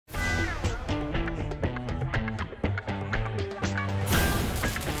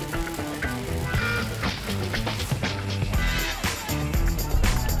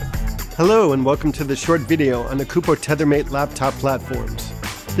Hello and welcome to this short video on the Kupo Tethermate laptop platforms.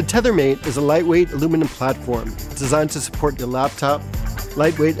 The Tethermate is a lightweight aluminum platform designed to support your laptop,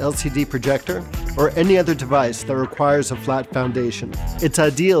 lightweight LCD projector, or any other device that requires a flat foundation. It's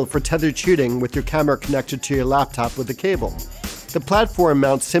ideal for tethered shooting with your camera connected to your laptop with a cable. The platform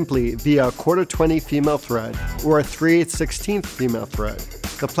mounts simply via a 1/4-20 female thread or a 3/16 female thread.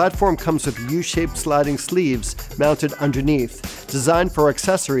 The platform comes with U-shaped sliding sleeves mounted underneath, designed for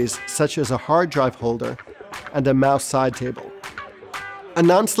accessories such as a hard drive holder and a mouse side table. A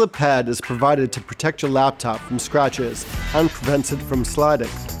non-slip pad is provided to protect your laptop from scratches and prevents it from sliding.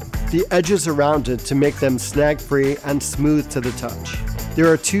 The edges are rounded to make them snag-free and smooth to the touch. There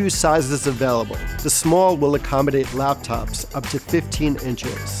are two sizes available. The small will accommodate laptops up to 15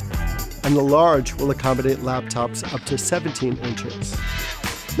 inches, and the large will accommodate laptops up to 17 inches.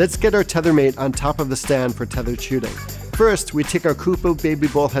 Let's get our Tethermate on top of the stand for tethered shooting. First, we take our Kupo baby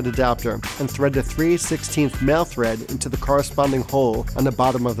ball head adapter and thread the 3/16 male thread into the corresponding hole on the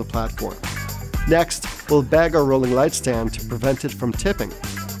bottom of the platform. Next, we'll bag our rolling light stand to prevent it from tipping.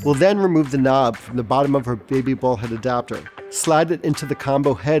 We'll then remove the knob from the bottom of our baby ball head adapter, slide it into the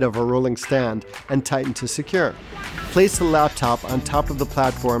combo head of our rolling stand, and tighten to secure. Place the laptop on top of the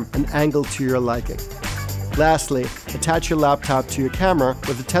platform and angle to your liking. Lastly, attach your laptop to your camera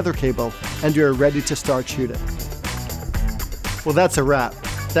with a tether cable and you're ready to start shooting. Well, that's a wrap.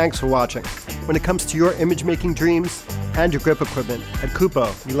 Thanks for watching. When it comes to your image making dreams and your grip equipment, at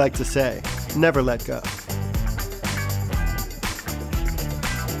Kupo, we like to say, never let go.